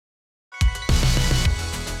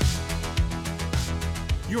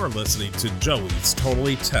You're listening to Joey's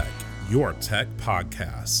Totally Tech, your tech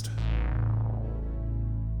podcast.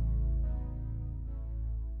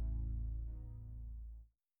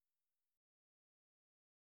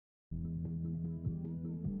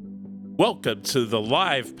 Welcome to the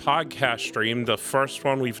live podcast stream, the first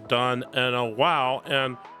one we've done in a while.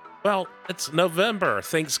 And, well, it's November.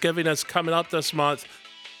 Thanksgiving is coming up this month.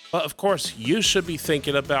 But, of course, you should be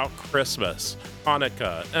thinking about Christmas,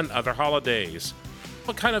 Hanukkah, and other holidays.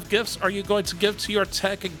 What kind of gifts are you going to give to your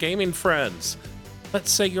tech and gaming friends? Let's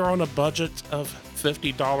say you're on a budget of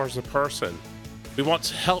 $50 a person. We want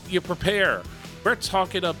to help you prepare. We're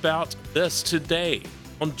talking about this today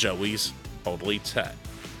on Joey's Totally Tech.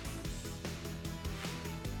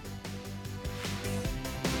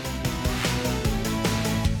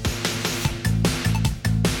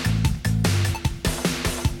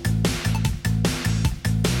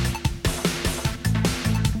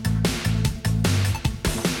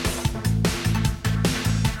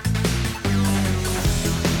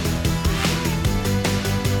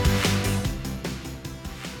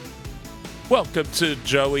 Welcome to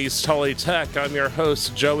Joey's Totally Tech. I'm your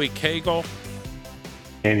host, Joey Cagle.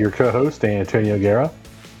 And your co-host, Antonio Guerra.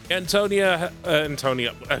 Antonio,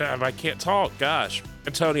 I can't talk, gosh.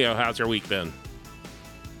 Antonio, how's your week been?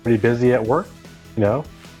 Pretty busy at work,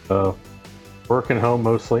 working home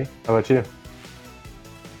mostly. How about you?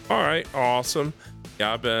 All right, awesome.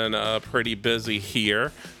 Yeah, I've been pretty busy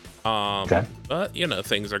here. Okay. But,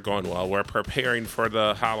 things are going well. We're preparing for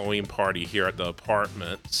the Halloween party here at the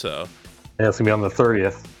apartment, so... Yeah, it's going to be on the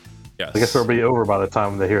 30th. Yes. I guess it'll be over by the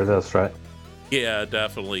time they hear this, right? Yeah,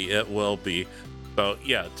 definitely. It will be. So,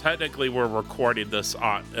 yeah, technically we're recording this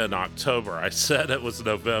in October. I said it was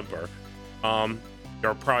November.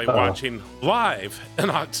 You're probably watching live in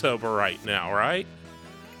October right now, right?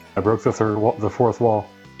 I broke the fourth wall.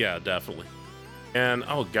 Yeah, definitely. And,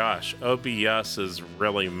 oh gosh, OBS is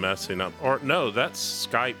really messing up. Or, no, that's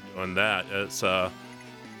Skype doing that. It's,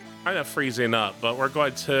 kind of freezing up, but we're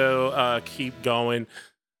going to keep going.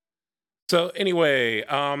 So anyway,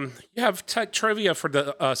 you have tech trivia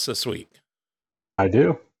for us this week. I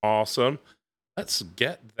do. Awesome. Let's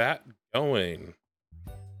get that going.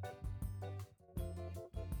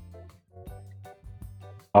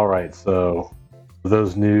 All right, so for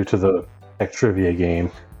those new to the tech trivia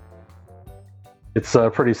game, it's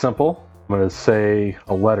pretty simple. I'm going to say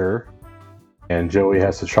a letter, and Joey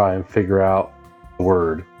has to try and figure out the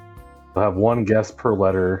word. We'll have one guess per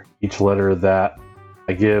letter. Each letter that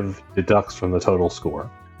I give deducts from the total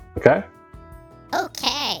score. Okay?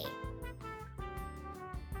 Okay.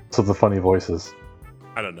 So the funny voices.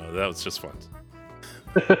 I don't know. That was just fun.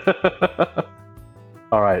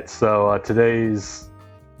 All right. So today's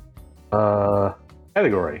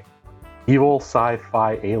category: evil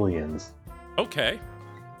sci-fi aliens. Okay.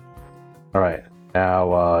 All right.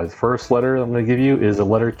 Now, the first letter I'm going to give you is a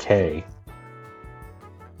letter K.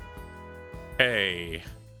 Hey,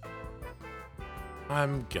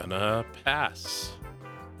 I'm gonna pass.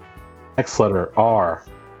 Next letter, R.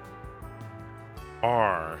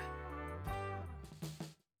 R.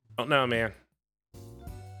 Don't know, man.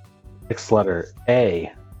 Next letter,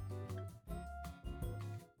 A.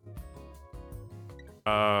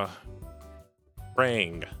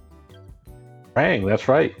 Ring. Rang, that's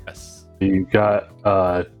right. Yes. You got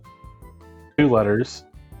 2 letters,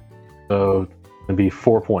 so it'll be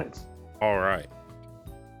 4 points. All right.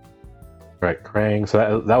 Right, Krang.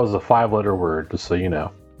 So that was a 5-letter word, just so you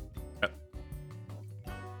know. Yep.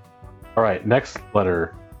 All right, next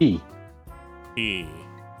letter, E. E.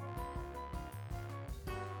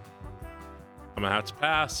 I'm gonna have to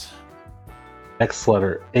pass. Next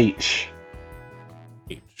letter, H.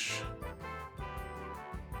 H.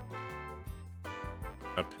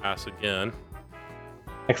 I pass again.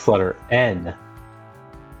 Next letter, N.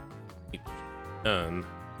 H. N.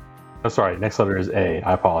 Oh, sorry, next letter is A.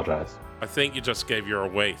 I apologize. I think you just gave your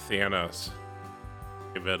away, Thanos.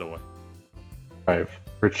 Give it away. All right,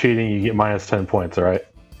 for cheating, you get minus 10 points, all right?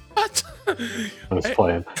 What? I'm just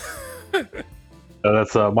playing. So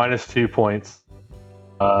that's minus 2 points.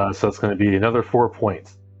 So it's going to be another 4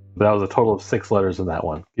 points. But that was a total of 6 letters in that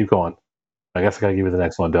one. Keep going. I guess I got to give you the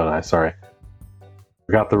next one, don't I? Sorry.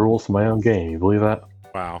 Forgot the rules to my own game. You believe that?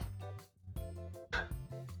 Wow.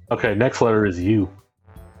 Okay, next letter is U.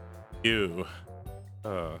 U.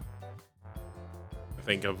 I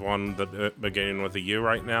think of one beginning with a U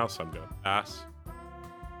right now, so I'm going to pass.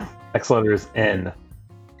 Next letter is N.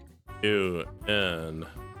 U. N.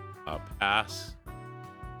 Pass.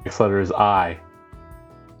 Next letter is I.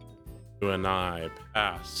 U and I.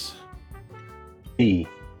 Pass. P.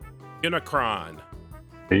 Unicron.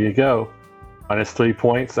 There you go. Minus 3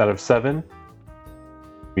 points out of 7.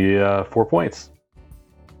 Be 4 points.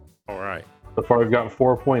 All right. So far, we've gotten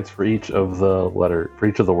 4 points for each of the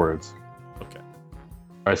words. Okay.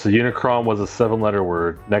 All right. So Unicron was a 7-letter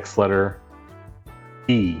word. Next letter,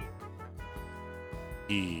 E.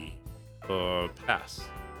 E. Pass.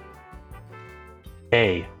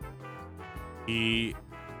 A. E.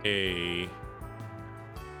 A.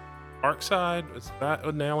 Darkseid? Is that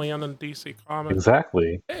an alien in DC Comics?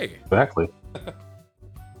 Exactly. Hey. Exactly.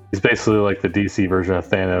 He's basically like the DC version of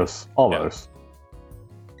Thanos, almost.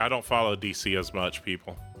 I don't follow DC as much,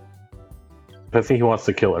 people. I think he wants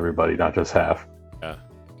to kill everybody, not just half. Yeah.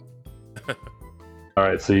 All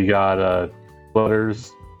right, so you got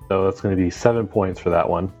letters. So that's going to be 7 points for that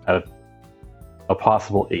one out of a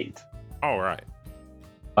possible 8. All right.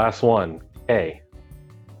 Last one, A.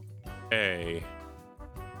 A.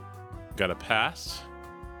 Got a pass.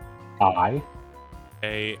 I.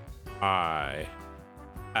 A. I.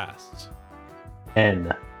 Passed.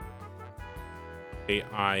 N.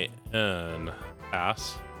 A-I-N.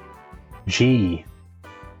 Pass. G.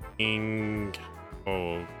 Ing.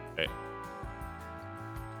 Okay.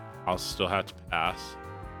 I'll still have to pass.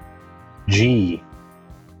 G.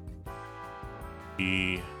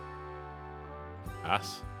 E.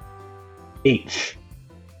 Pass. H.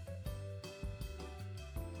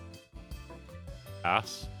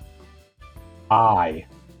 Pass. I.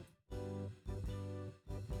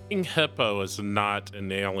 King Hippo is not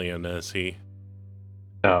an alien, is he?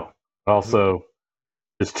 No. Also,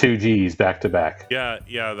 there's 2 G's back to back. Yeah,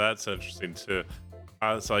 that's interesting too.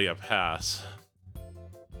 So yeah, pass.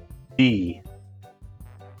 D.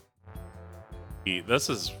 E. This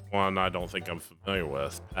is one I don't think I'm familiar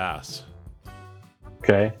with. Pass.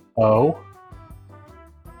 Okay. O.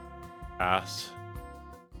 Pass.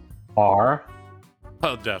 R.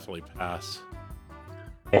 Oh, definitely pass.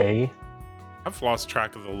 A. I've lost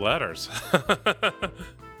track of the letters. The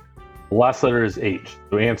last letter is H.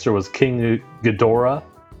 The answer was King Ghidorah.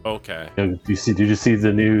 Okay. Did you see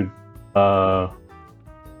the new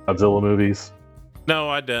Godzilla movies? No,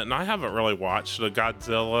 I didn't. I haven't really watched the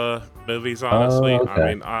Godzilla movies, honestly. Okay.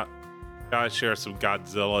 I mean, I share some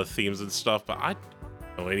Godzilla themes and stuff, but I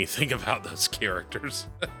don't know anything about those characters.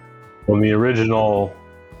 When the original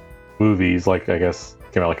movies, like I guess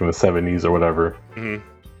came out like in the 70s or whatever, Mhm.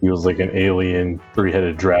 he was like an alien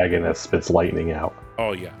 3-headed dragon that spits lightning out.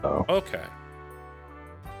 Oh, yeah. So. Okay.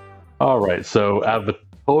 All right, so out of the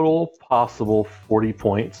total possible 40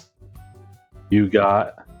 points, you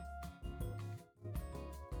got.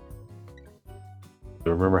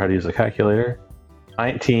 Remember how to use a calculator?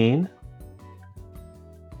 19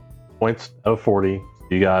 points out of 40.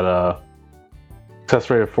 You got a success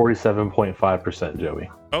rate of 47.5%, Joey.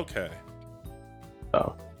 Okay.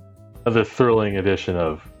 So, another thrilling edition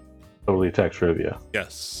of Totally Tech Trivia.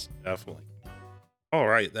 Yes, definitely. All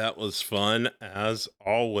right. That was fun as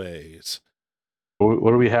always.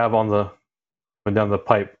 What do we have on the went down the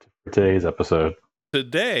pipe for today's episode?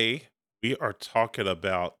 Today, we are talking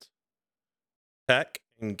about tech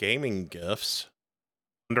and gaming gifts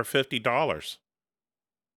under $50.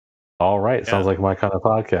 All right, sounds Yeah. like my kind of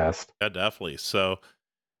podcast. Yeah, definitely. So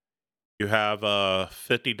you have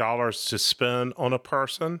 $50 to spend on a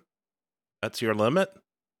person. That's your limit.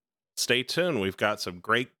 Stay tuned. We've got some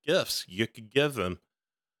great gifts you could give them.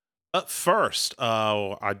 But first,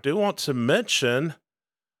 I do want to mention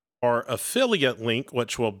our affiliate link,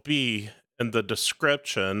 which will be in the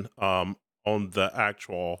description on the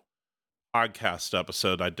actual podcast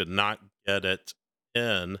episode. I did not get it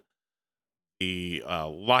in the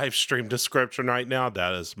live stream description right now.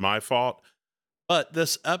 That is my fault. But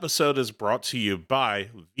this episode is brought to you by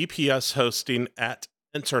VPS hosting at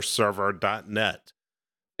interserver.net.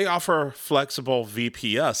 They offer flexible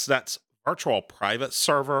VPS, that's virtual private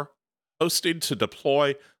server hosting to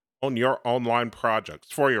deploy on your online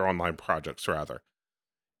projects, for your online projects rather.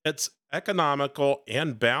 It's economical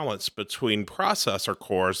and balanced between processor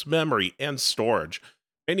cores, memory, and storage.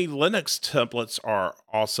 Many Linux templates are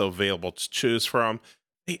also available to choose from.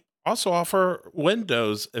 They also offer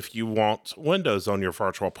Windows if you want Windows on your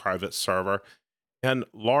virtual private server, and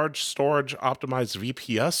large storage optimized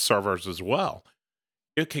VPS servers as well.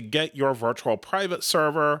 You could get your virtual private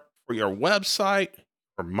server for your website,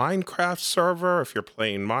 or Minecraft server if you're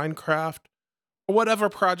playing Minecraft, or whatever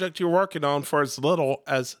project you're working on for as little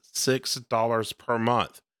as $6 per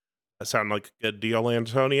month. That sound like a good deal,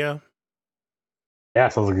 Antonio? Yeah,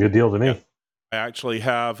 sounds like a good deal to me. Yeah. I actually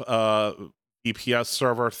have a VPS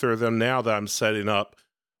server through them now that I'm setting up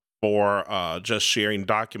for just sharing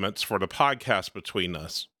documents for the podcast between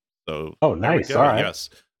us. So, Oh, there we nice. go. All right. Yes,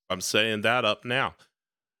 I'm setting that up now.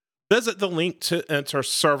 Visit the link to enter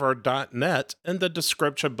server.net in the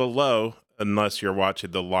description below, unless you're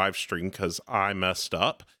watching the live stream because I messed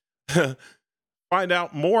up. Find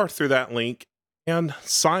out more through that link and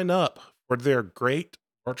sign up for their great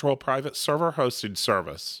virtual private server hosting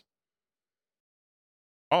service.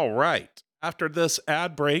 All right. After this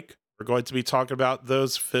ad break, we're going to be talking about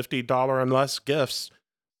those $50 and less gifts.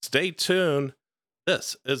 Stay tuned.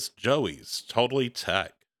 This is Joey's Totally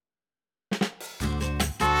Tech.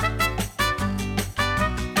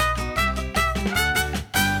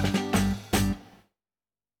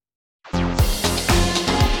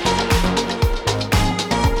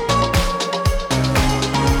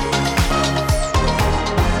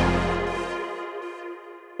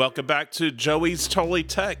 Welcome back to Joey's Totally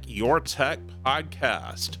Tech, your tech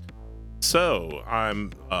podcast. So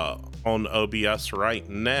I'm on OBS right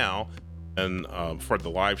now, and for the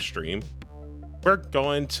live stream, we're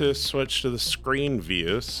going to switch to the screen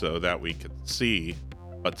view so that we can see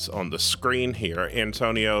what's on the screen here.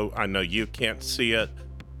 Antonio, I know you can't see it,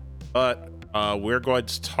 but we're going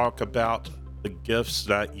to talk about the gifts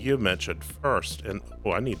that you mentioned first. And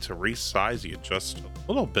I need to resize you just a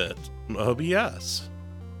little bit on OBS.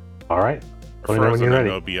 All right. We're Let me know when frozen you're in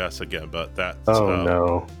ready. OBS again, but that's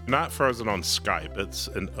No. not frozen on Skype. It's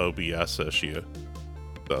an OBS issue.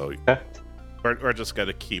 So Okay. we're just going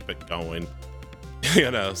to keep it going.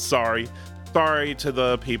 Sorry to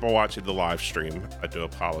the people watching the live stream. I do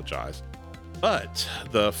apologize. But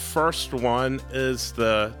the first one is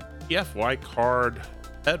the TFY card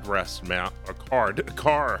headrest mount, or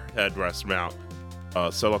car headrest mount,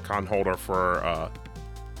 silicone holder for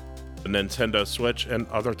the Nintendo Switch and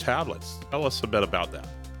other tablets. Tell us a bit about that.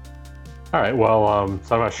 All right. Well,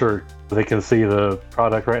 so I'm not sure if they can see the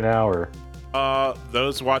product right now, or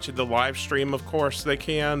Those watching the live stream, of course they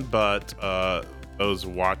can, but those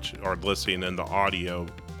watch or listening in the audio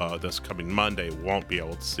this coming Monday won't be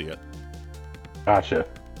able to see it. gotcha.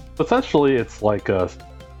 Essentially, it's like a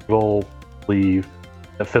little sleeve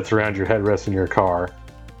that fits around your headrest in your car,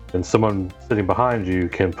 and someone sitting behind you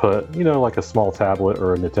can put, like a small tablet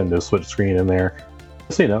or a Nintendo Switch screen in there,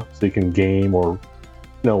 so you can game or,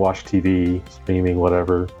 watch TV, streaming,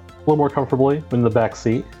 whatever, a little more comfortably in the back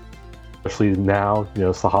seat. Especially now,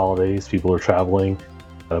 it's the holidays, people are traveling,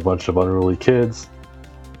 got a bunch of unruly kids.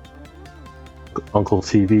 Uncle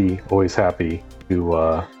TV, always happy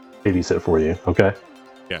to babysit for you, okay?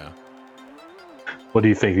 Yeah. What do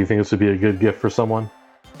you think? Do you think this would be a good gift for someone?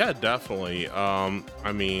 Yeah, definitely.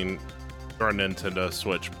 I mean, you're a Nintendo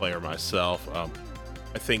Switch player myself.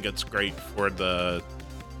 I think it's great for the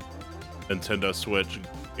Nintendo Switch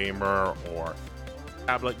gamer or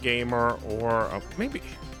tablet gamer, or maybe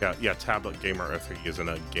tablet gamer if they're using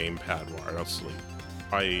a gamepad wirelessly.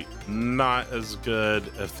 Probably not as good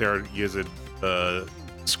if they're using the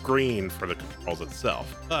screen for the controls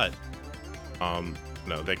itself, but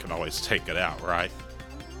they can always take it out, right?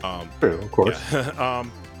 True, of course.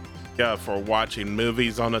 Yeah, for watching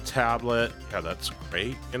movies on a tablet, that's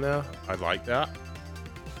great. I like that.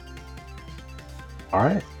 All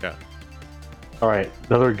right. Yeah. All right.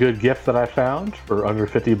 Another good gift that I found for under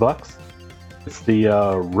 $50. It's the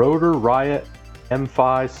Rotor Riot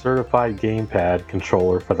M5 certified gamepad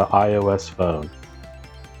controller for the iOS phone.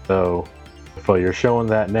 So, if you're showing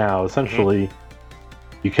that now, essentially,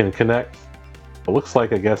 you can connect. It looks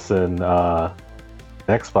like, I guess, an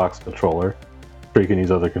Xbox controller. Sure, you can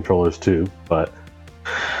use other controllers too, but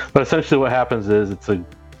essentially what happens is it's a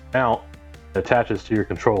mount that attaches to your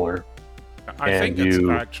controller. I think it's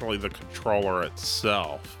actually the controller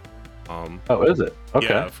itself. Oh, is it? Okay.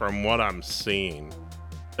 Yeah, from what I'm seeing,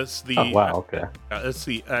 it's the okay. It's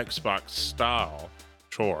the Xbox style.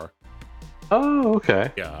 Sure. Oh,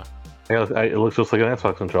 okay. Yeah. It looks just like an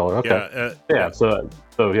Xbox controller. Okay. Yeah. So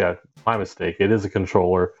my mistake. It is a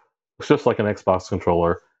controller. It's just like an Xbox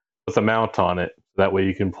controller with a mount on it. That way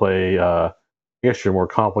you can play, I guess, your more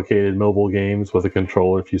complicated mobile games with a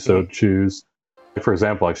controller if you so choose. Like, for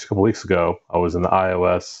example, a couple weeks ago, I was in the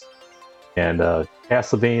iOS and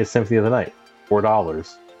Castlevania Symphony of the Night,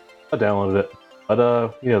 $4. I downloaded it, but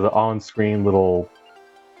the on-screen little,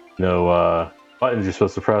 buttons you're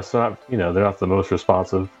supposed to press, they're not the most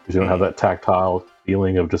responsive because you don't have that tactile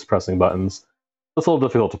feeling of just pressing buttons. It's a little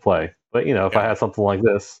difficult to play, but if I had something like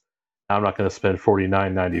this, I'm not going to spend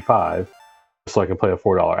 $49.95 so I can play a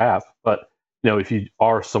 $4 app. But if you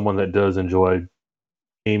are someone that does enjoy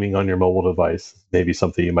gaming on your mobile device, maybe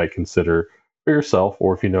something you might consider for yourself,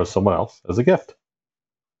 or if you know someone else, as a gift.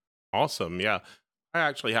 Awesome. Yeah. I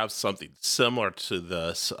actually have something similar to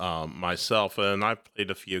this myself, and I've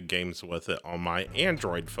played a few games with it on my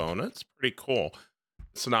Android phone. It's pretty cool.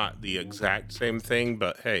 It's not the exact same thing,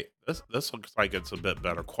 but hey, this looks like it's a bit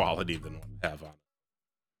better quality than what I have on.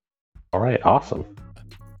 All right, awesome.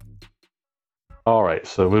 All right,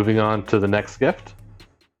 so moving on to the next gift.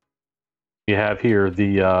 We have here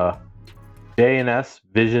the J&S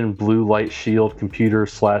Vision Blue Light Shield computer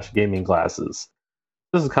 / gaming glasses.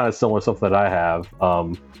 This is kind of similar to something that I have.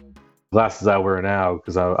 Glasses I wear now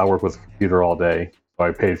because I work with a computer all day. So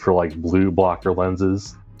I paid for like blue blocker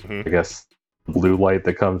lenses. Mhm. I guess the blue light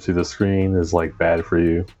that comes through the screen is like bad for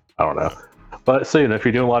you. I don't know. But so if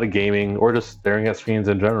you're doing a lot of gaming or just staring at screens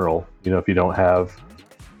in general, if you don't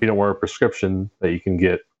wear a prescription that you can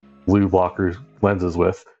get blue blocker lenses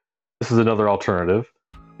with, this is another alternative.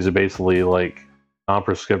 These are basically like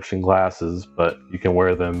non-prescription glasses, but you can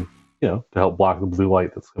wear them, to help block the blue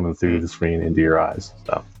light that's coming through the screen into your eyes.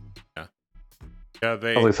 So, yeah,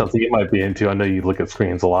 sounds like something you might be into. I know you look at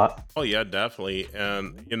screens a lot. Oh yeah, definitely.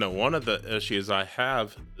 And one of the issues I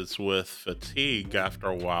have is with fatigue after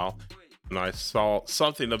a while, and I saw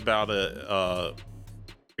something about it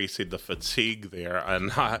increasing the fatigue there,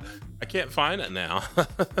 and I can't find it now.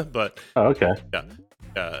 But Oh, okay.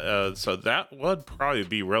 yeah. So that would probably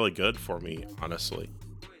be really good for me, honestly.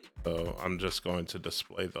 So I'm just going to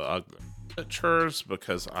display the ugly pictures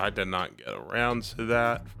because I did not get around to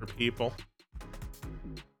that for people.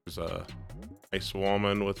 There's a nice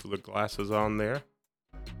woman with the glasses on there.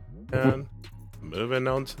 And moving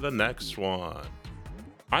on to the next one.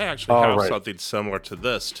 I actually have something similar to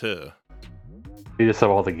this too. You just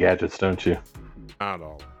have all the gadgets, don't you? Not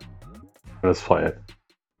all. Let's play it.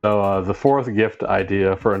 So the fourth gift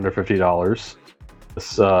idea for under $50.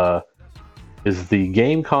 This is the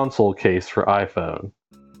game console case for iPhone.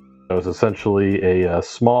 So it's essentially a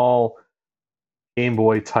small Game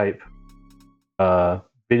Boy type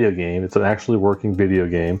video game. It's an actually working video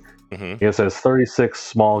game. Mm-hmm. I guess it has 36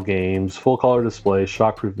 small games, full color display,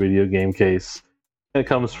 shockproof video game case. And it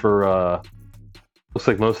comes for looks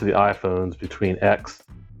like most of the iPhones between X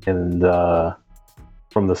and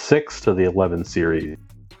from the 6 to the 11 series.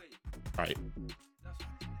 Right.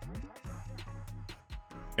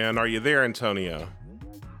 And are you there, Antonio?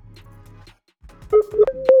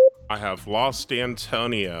 I have lost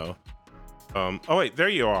Antonio. Oh wait, there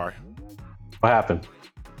you are. What happened?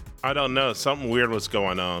 I don't know. Something weird was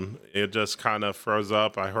going on. It just kind of froze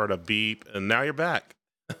up. I heard a beep, and now you're back.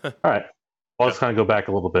 All right. Well, let's kind of go back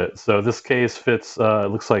a little bit. So this case fits,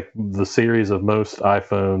 it looks like the series of most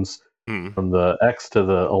iPhones from the X to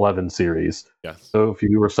the 11 series. Yes. So if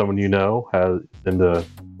you were someone has into,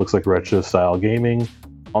 looks like retro style gaming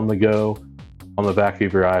on the go, on the back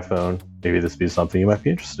of your iPhone, maybe this would be something you might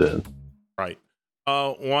be interested in. Right.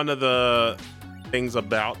 One of the things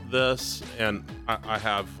about this, and I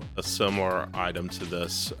have a similar item to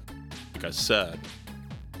this, like I said,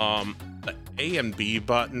 the A and B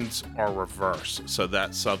buttons are reversed. So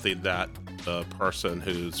that's something that the person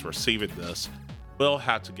who's receiving this will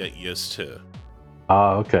have to get used to.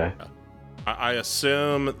 Okay. I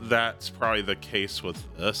assume that's probably the case with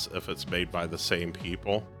this if it's made by the same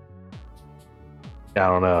people. Yeah,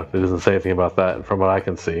 I don't know. It doesn't say anything about that from what I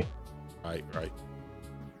can see. Right.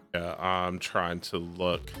 Yeah, I'm trying to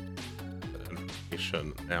look at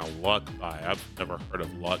information now. Luckbuy. I've never heard of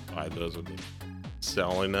Luckbuy. Those are the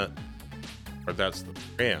selling it, or that's the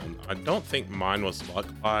brand. I don't think mine was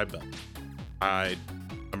Luckbuy, but I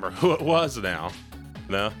remember who it was now.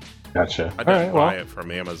 No, Gotcha. I didn't buy it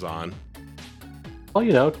from Amazon. Well,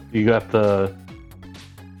 you got the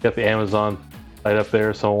Amazon site up there.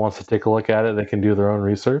 If someone wants to take a look at it, they can do their own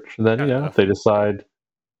research, and then if they decide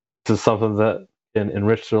this is something that can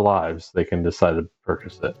enrich their lives, they can decide to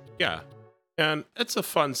purchase it. Yeah. And it's a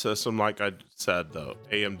fun system, like I said, though.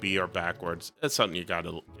 A and B are backwards. It's something you got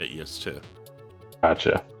to get used to.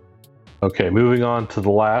 Gotcha. Okay, moving on to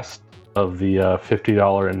the last of the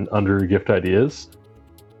 $50 and under gift ideas.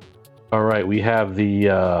 All right, we have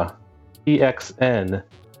the EXN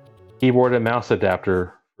keyboard and mouse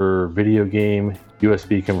adapter for video game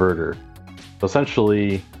USB converter. So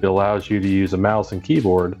essentially, it allows you to use a mouse and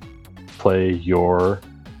keyboard to play your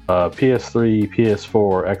PS3,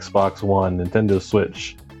 PS4, Xbox One, Nintendo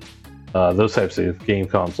Switch, those types of game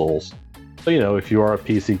consoles. So, if you are a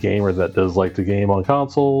PC gamer that does like to game on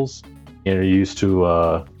consoles and you're used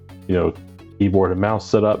to, keyboard and mouse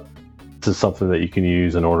setup, this is something that you can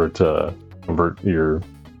use in order to convert your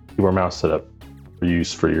keyboard mouse setup for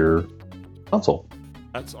use for your console.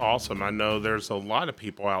 That's awesome. I know there's a lot of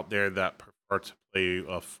people out there that prefer to play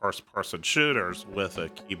first-person shooters with a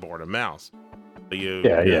keyboard and mouse. You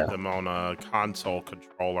get them on a console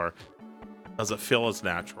controller. Doesn't feel as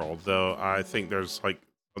natural, though. I think there's like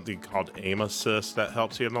something called aim assist that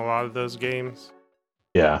helps you in a lot of those games.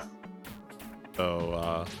 Yeah.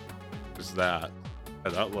 So is that.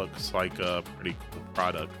 And that looks like a pretty cool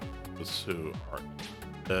product for those who are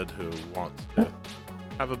who want to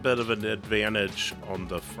have a bit of an advantage on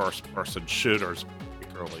the first-person shooters,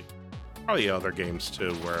 particularly. Probably other games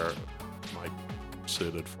too, where it might be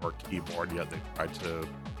suited for a keyboard, yet they try to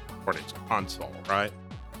port it to console, right?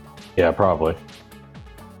 Yeah, probably.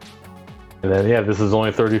 And then, yeah, this is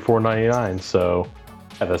only $34.99, so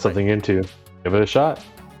yeah, that's something into. Give it a shot.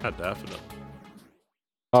 Yeah, definitely.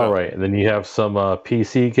 All So- right, and then you have some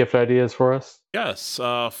PC gift ideas for us? Yes.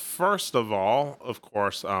 First of all, of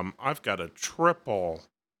course, I've got a triple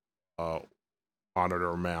uh,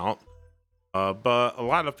 monitor mount, but a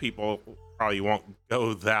lot of people probably won't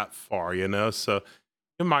go that far, so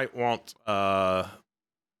you might want a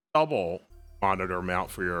double monitor mount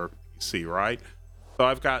for your PC, right? So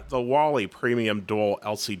I've got the Wally Premium Dual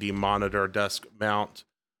LCD Monitor Desk Mount,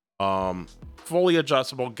 fully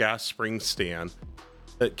adjustable gas spring stand.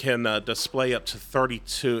 It can display up to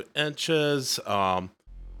 32 inches. Let's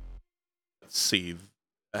see.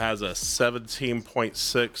 It has a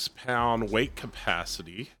 17.6 pound weight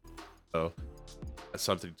capacity. So that's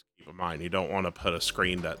something to keep in mind. You don't want to put a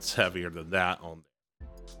screen that's heavier than that on there.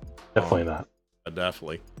 Definitely not.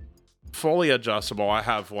 Definitely. Fully adjustable. I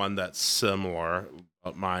have one that's similar,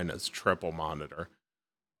 but mine is triple monitor.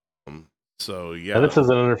 So yeah. And this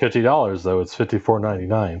isn't under $50 though, it's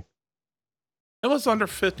 $54.99. It was under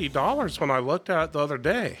 $50 when I looked at it the other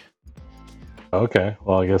day. Okay,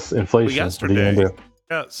 well I guess inflation. Yesterday.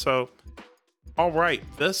 Yeah, so all right,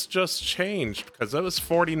 this just changed because it was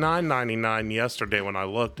 $49.99 yesterday when I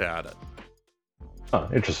looked at it. Oh,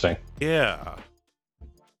 interesting. Yeah.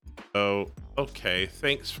 So okay,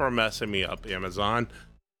 thanks for messing me up, Amazon.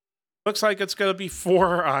 Looks like it's gonna be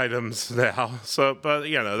 4 items now. So, but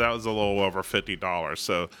that was a little over $50.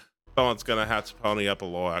 So someone's gonna have to pony up a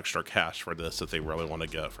little extra cash for this if they really want to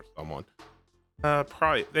get it for someone.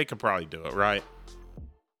 Probably they could probably do it, right?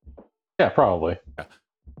 Yeah, probably. Yeah.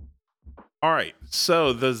 All right,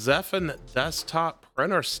 so the Zephyr desktop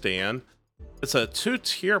printer stand. It's a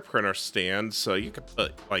 2-tier printer stand, so you could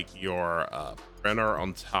put like your printer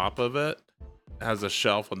on top of it. It has a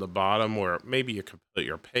shelf on the bottom where maybe you could put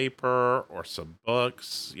your paper or some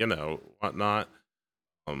books, whatnot.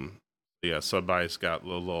 Yeah, somebody's got a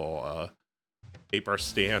little paper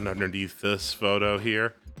stand underneath this photo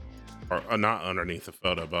here, or not underneath the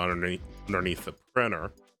photo, but underneath the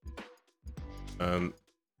printer.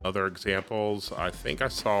 Other examples, I think I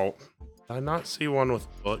saw. Did I not see one with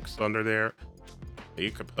books under there? You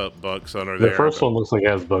could put books under there. The first one looks like it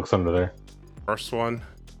has books under there. First one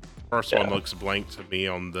looks blank to me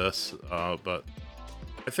on this, but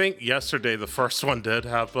I think yesterday the first one did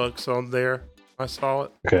have books on there. I saw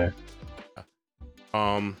it. Okay.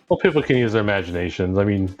 Well, people can use their imaginations. I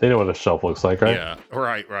mean, they know what a shelf looks like, right? Yeah,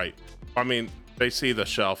 right. I mean, they see the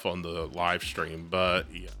shelf on the live stream, but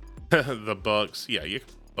yeah, the books. Yeah, you can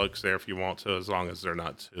put books there if you want to, as long as they're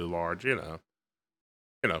not too large.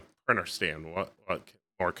 Printer stand. What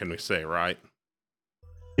more can we say, right?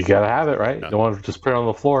 You gotta have it, right? Yeah. You don't want to just put it on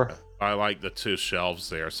the floor. I like the 2 shelves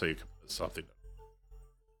there, so you can put something.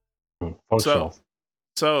 Functional.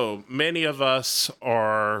 So many of us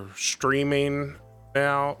are streaming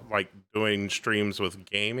now, like doing streams with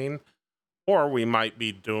gaming, or we might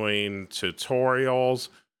be doing tutorials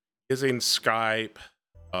using Skype,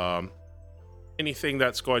 anything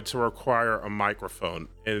that's going to require a microphone,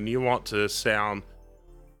 and you want to sound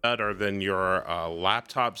better than your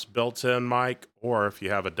laptop's built-in mic, or if you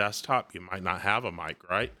have a desktop, you might not have a mic,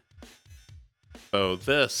 right? So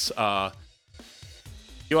this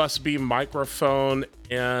USB microphone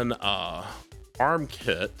and arm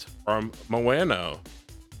kit from Moeno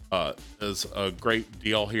is a great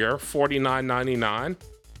deal here, $49.99.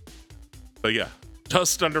 So yeah,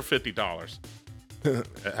 just under $50. It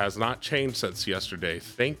has not changed since yesterday.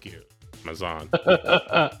 Thank you, Amazon.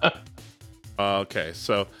 Okay,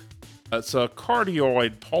 so it's a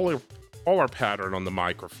cardioid polar pattern on the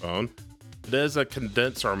microphone. It is a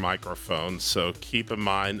condenser microphone, so keep in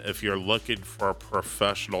mind if you're looking for a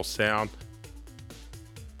professional sound,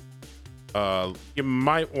 you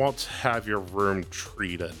might want to have your room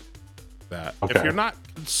treated. Okay. If you're not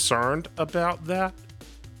concerned about that,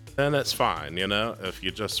 then it's fine. If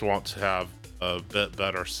you just want to have a bit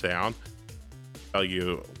better sound, I'll tell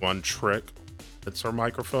you one trick: condenser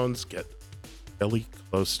microphones, get really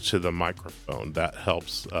close to the microphone. That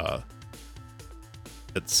helps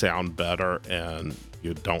it sound better, and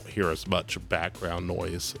you don't hear as much background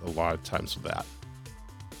noise a lot of times with that.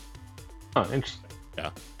 Oh, interesting. Yeah,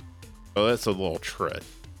 so that's a little trick.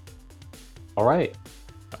 All right.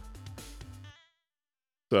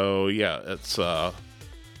 So yeah, it's a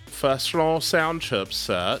professional sound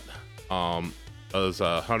chipset. Does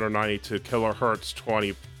 192 kilohertz,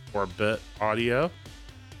 24-bit audio.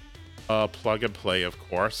 Plug and play, of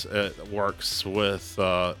course. It works with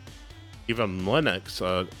even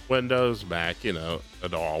Linux, Windows, Mac. It'll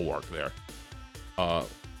all work there. Let's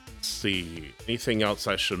see, anything else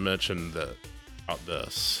I should mention about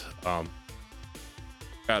this? Got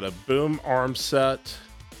a boom arm set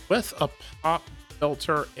with a pop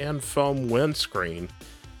filter and foam windscreen.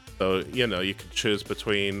 So, you can choose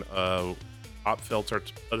between a pop filter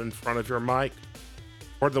to put in front of your mic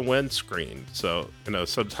or the windscreen. So,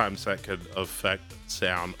 sometimes that could affect the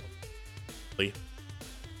sound.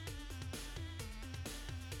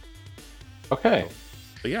 Okay.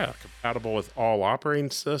 But yeah, compatible with all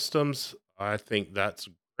operating systems. I think that's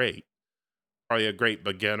great. Probably a great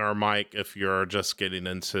beginner mic if you're just getting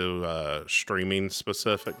into streaming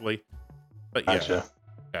specifically. But Gotcha.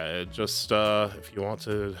 yeah, just if you want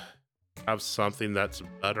to have something that's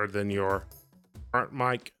better than your current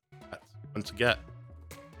mic, that's one to get.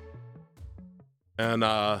 And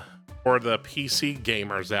for the PC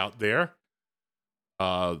gamers out there,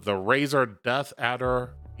 the Razer DeathAdder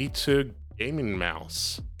V2 gaming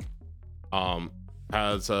mouse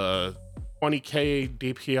has a 20K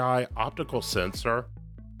DPI optical sensor.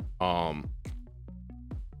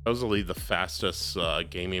 Supposedly the fastest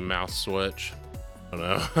gaming mouse switch. I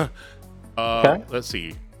don't know. Okay. Let's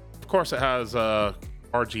see. Of course, it has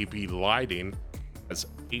RGB lighting, has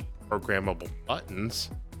 8 programmable buttons,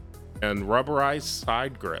 and rubberized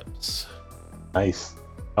side grips. Nice.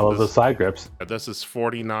 I love those side grips. This is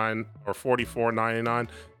 $49 or $44.99.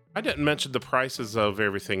 I didn't mention the prices of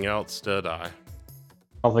everything else, did I? I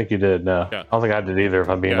don't think you did, no. Yeah. I don't think I did either, if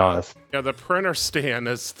I'm being honest. Yeah, the printer stand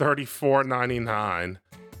is $34.99.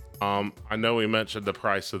 I know we mentioned the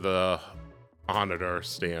price of the monitor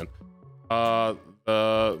stand.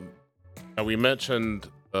 We mentioned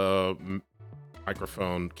the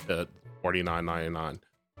microphone kit, $49.99.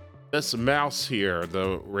 This mouse here,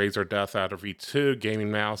 the Razer DeathAdder V2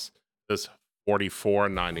 gaming mouse, is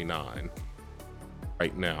 $44.99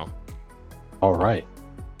 right now. All right.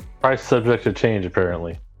 Price subject to change,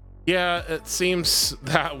 apparently. Yeah, it seems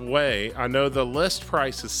that way. I know the list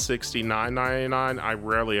price is $69.99. I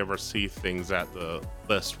rarely ever see things at the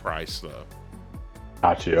list price, though.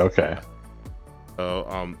 Got you. Okay.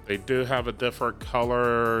 So they do have a different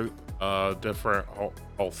color, different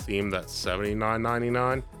whole theme that's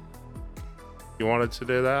 $79.99. You wanted to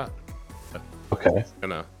do that? Okay.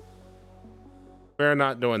 We're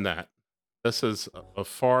not doing that. This is a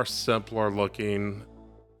far simpler looking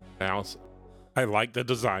mouse. I like the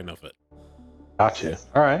design of it. Gotcha.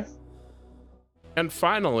 All right. And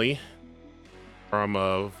finally, from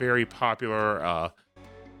a very popular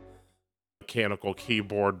mechanical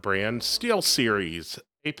keyboard brand, SteelSeries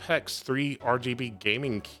Apex 3 RGB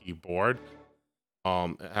gaming keyboard.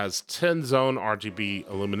 It has 10-zone RGB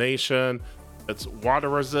illumination. It's water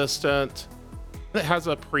resistant. It has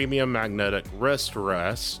a premium magnetic wrist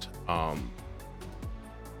rest.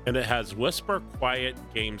 And it has Whisper Quiet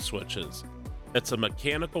game switches. It's a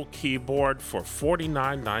mechanical keyboard for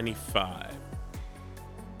 $49.95.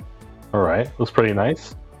 All right. Looks pretty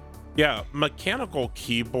nice. Yeah, mechanical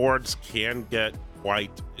keyboards can get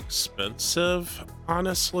quite expensive,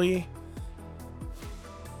 honestly.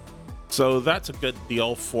 So that's a good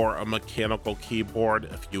deal for a mechanical keyboard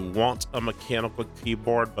if you want a mechanical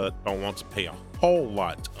keyboard but don't want to pay a whole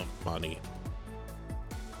lot of money.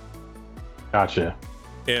 Gotcha.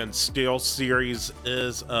 And SteelSeries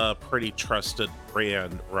is a pretty trusted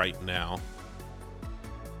brand right now.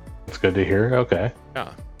 That's good to hear. Okay.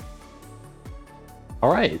 Yeah.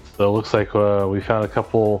 All right. So it looks like we found a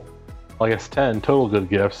couple, I guess 10 total good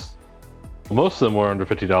gifts. Most of them were under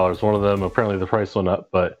 $50. One of them, apparently the price went up,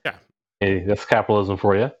 but yeah, hey, that's capitalism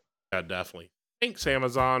for you. Yeah, definitely. Thanks,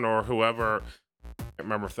 Amazon or whoever. I can't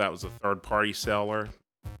remember if that was a third-party seller.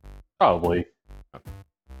 Probably.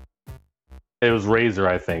 It was Razer,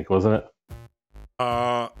 I think, wasn't it?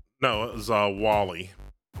 No, it was Wally.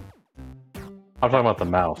 I'm talking about the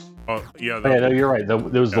mouse. Yeah. Yeah, no, you're right. There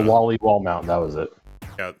was the Wally wall mount. That was it.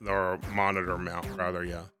 Yeah, or monitor mount, rather,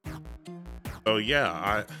 yeah. So,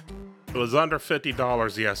 yeah, it was under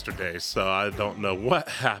 $50 yesterday, so I don't know what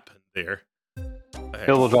happened there.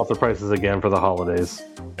 They'll drop the prices again for the holidays.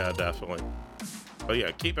 Yeah, definitely. But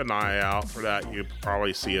yeah, keep an eye out for that. You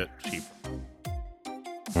probably see it cheaper.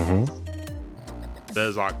 Mm-hmm. It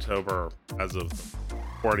is October as of the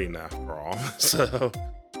recording after all, so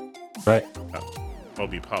right. We'll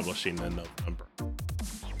be publishing in November.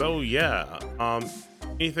 So yeah,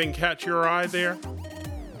 anything catch your eye there?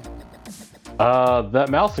 That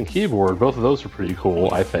mouse and keyboard, both of those are pretty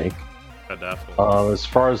cool, I think. Yeah, definitely. As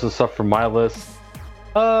far as the stuff from my list,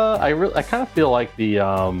 I kind of feel like the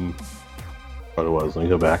what it was. Let me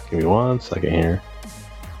go back. Give me 1 second here.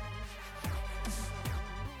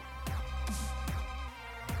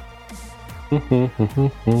 I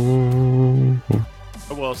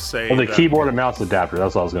will say the that, keyboard and mouse adapter.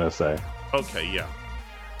 That's what I was gonna say. okay, yeah.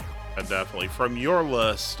 Definitely. From your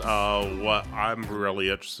list, what I'm really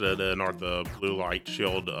interested in are the blue light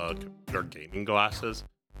shield computer gaming glasses.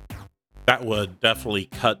 That would definitely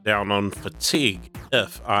cut down on fatigue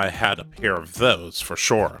if I had a pair of those, for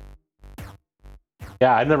sure.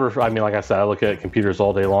 Yeah, I mean, like I said, I look at computers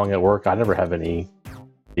all day long at work. I never have any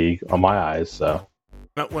fatigue on my eyes, so.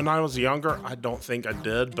 But when I was younger, I don't think I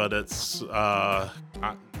did, but it's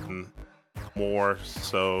gotten more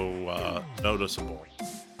so noticeable.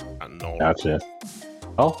 Gotcha.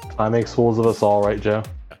 Well, time makes fools of us all, right, Joe?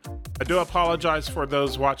 I do apologize for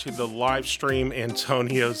those watching the live stream.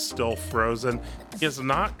 Antonio's still frozen. He is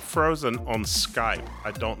not frozen on Skype.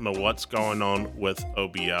 I don't know what's going on with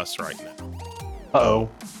OBS right now. Uh-oh.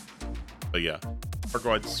 But yeah, we're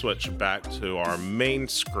going to switch back to our main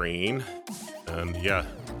screen. And yeah,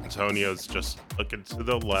 Antonio's just looking to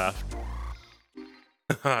the left.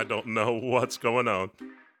 I don't know what's going on.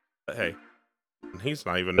 But hey, he's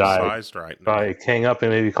not even sized right now. I hang up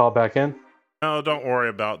and maybe call back in? No, don't worry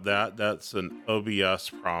about that. That's an OBS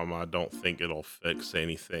problem. I don't think it'll fix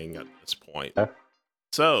anything at this point. Okay.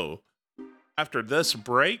 So, after this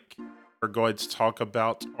break, we're going to talk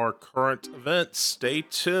about our current events. Stay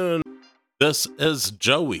tuned. This is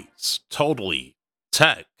Joey's Totally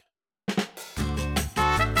Tech.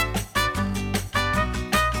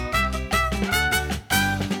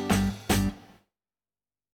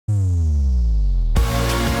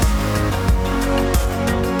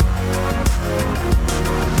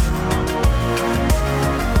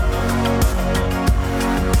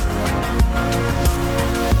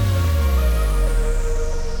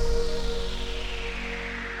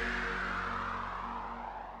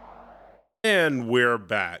 And we're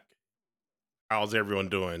back. How's everyone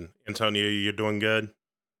doing? Antonio, you doing good?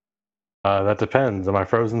 That depends. Am I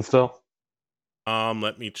frozen still?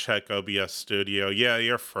 Let me check OBS Studio. Yeah,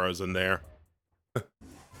 you're frozen there. All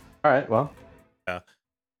right, well. Yeah.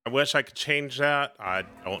 I wish I could change that. I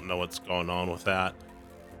don't know what's going on with that.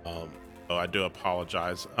 So I do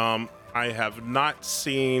apologize. I have not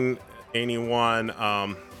seen anyone.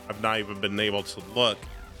 I've not even been able to look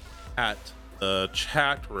at the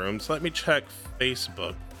chat rooms. Let me check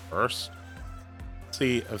Facebook first.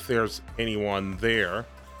 See if there's anyone there.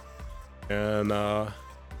 And yeah,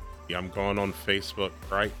 I'm going on Facebook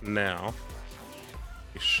right now.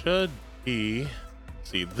 It should be.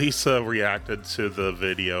 See, Lisa reacted to the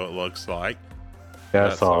video, it looks like. Yeah,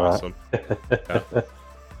 that's awesome. Yeah.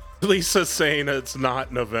 Lisa's saying it's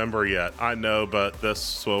not November yet. I know, but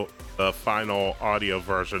the final audio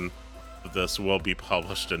version of this will be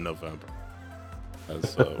published in November,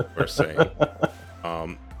 as we're saying.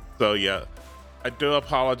 So yeah, I do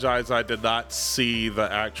apologize. I did not see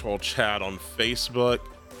the actual chat on Facebook.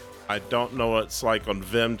 I don't know what it's like on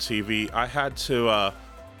Vim TV. I had to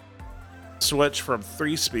switch from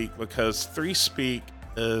 3Speak because 3Speak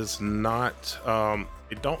is not.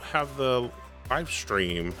 They don't have the live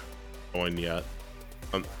stream going yet.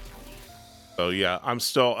 So yeah, I'm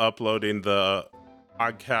still uploading the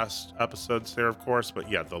podcast episodes there, of course. But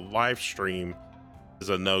yeah, the live stream is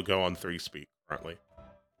a no-go on 3Speak currently.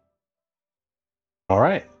 All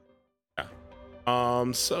right.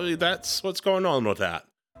 Yeah. So that's what's going on with that.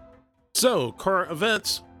 So, current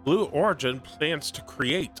events. Blue Origin plans to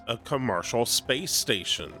create a commercial space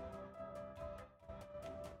station.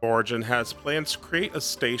 Origin has plans to create a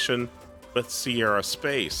station with Sierra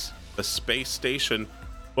Space. The space station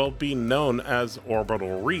will be known as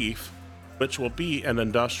Orbital Reef, which will be an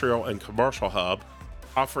industrial and commercial hub,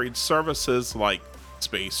 offering services like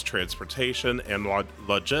space transportation and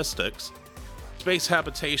logistics, space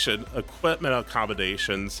habitation, equipment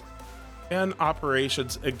accommodations, and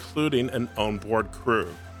operations including an onboard crew.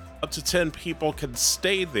 Up to 10 people can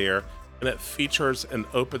stay there, and it features an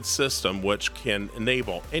open system which can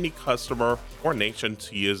enable any customer or nation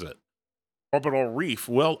to use it. Orbital Reef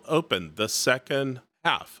will open the second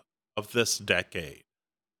half of this decade.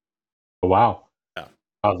 Wow. Yeah.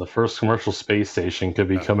 The first commercial space station could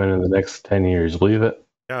be coming in the next 10 years. Believe it?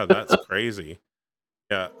 Yeah, that's crazy.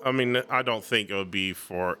 Yeah, I mean, I don't think it would be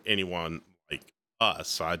for anyone like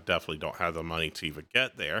us. I definitely don't have the money to even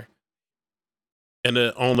get there. And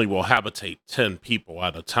it only will habitate 10 people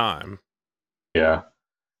at a time. Yeah.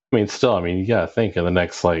 I mean, still, you got to think in the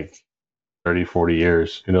next, 30, 40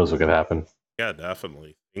 years, who knows what could happen. Yeah,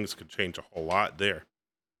 definitely. Things could change a whole lot there.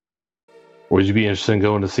 Would you be interested in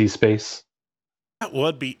going to see space? That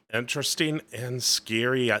would be interesting and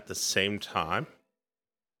scary at the same time.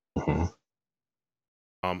 Hmm.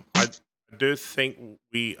 I do think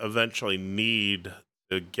we eventually need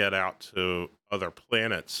to get out to other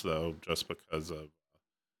planets, though, just because of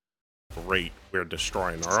the rate we're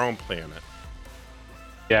destroying our own planet.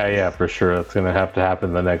 Yeah, for sure. It's going to have to happen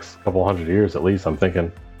in the next couple hundred years at least, I'm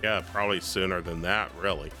thinking. Yeah, probably sooner than that,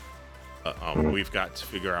 really. We've got to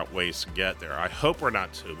figure out ways to get there. I hope we're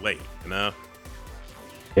not too late, you know?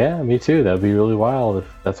 Yeah, me too. That'd be really wild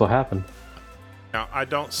if that's what happened. Now, I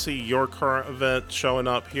don't see your current event showing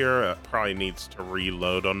up here. It probably needs to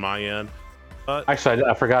reload on my end. But Actually,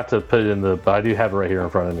 I forgot to put it in the, but I do have it right here in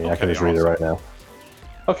front of me. I can Okay, just read it right now.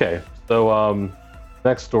 Okay, so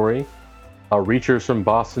next story. Researchers from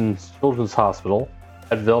Boston Children's Hospital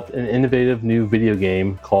have developed an innovative new video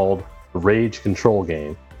game called the Rage Control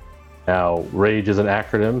Game. Now, RAGE is an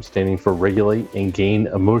acronym standing for Regulate and Gain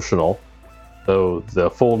Emotional. So the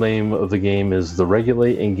full name of the game is the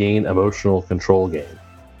Regulate and Gain Emotional Control Game.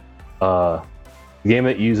 The game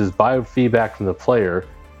that uses biofeedback from the player to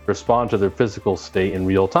respond to their physical state in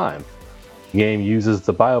real time. The game uses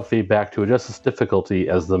the biofeedback to adjust its difficulty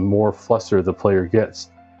as the more flustered the player gets,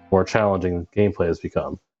 more challenging the gameplay has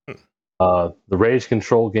become. The Rage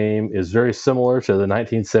Control game is very similar to the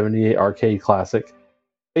 1978 arcade classic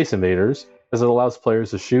Space Invaders, as it allows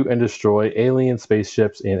players to shoot and destroy alien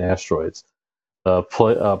spaceships and asteroids. The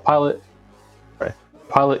pilot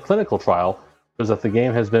clinical trial shows that the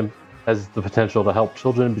game has the potential to help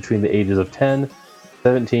children between the ages of 10,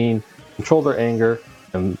 17 control their anger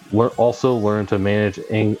and also learn to manage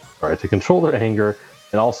to control their anger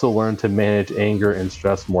and also learn to manage anger and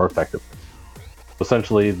stress more effectively.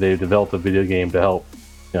 Essentially, they developed a video game to help,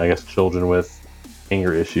 I guess, children with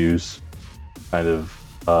anger issues kind of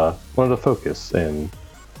wanted to focus and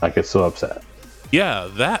not get so upset. yeah,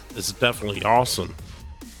 that is definitely awesome.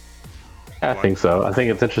 I think so. I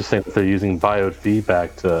think it's interesting that they're using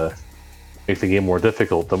biofeedback to make the game more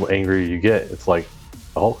difficult the angrier you get. It's like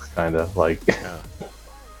Hulk, kind of like. Yeah.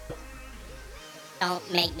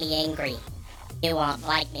 Don't make me angry. You won't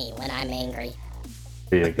like me when I'm angry.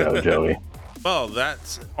 There you go, Joey. Well,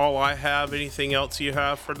 that's all I have. Anything else you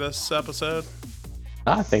have for this episode?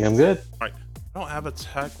 I think I'm good. All right. I don't have a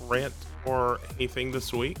tech rant or anything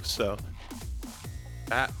this week, so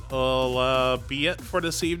that will be it for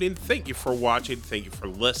this evening. Thank you for watching. Thank you for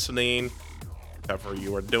listening. Whatever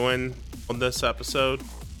you are doing on this episode.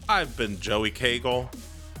 I've been Joey Cagle.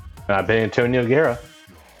 And I've been Antonio Guerra.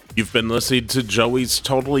 You've been listening to Joey's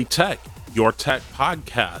Totally Tech, your tech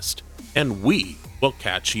podcast, and we will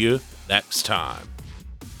catch you next time.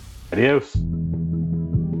 Adios.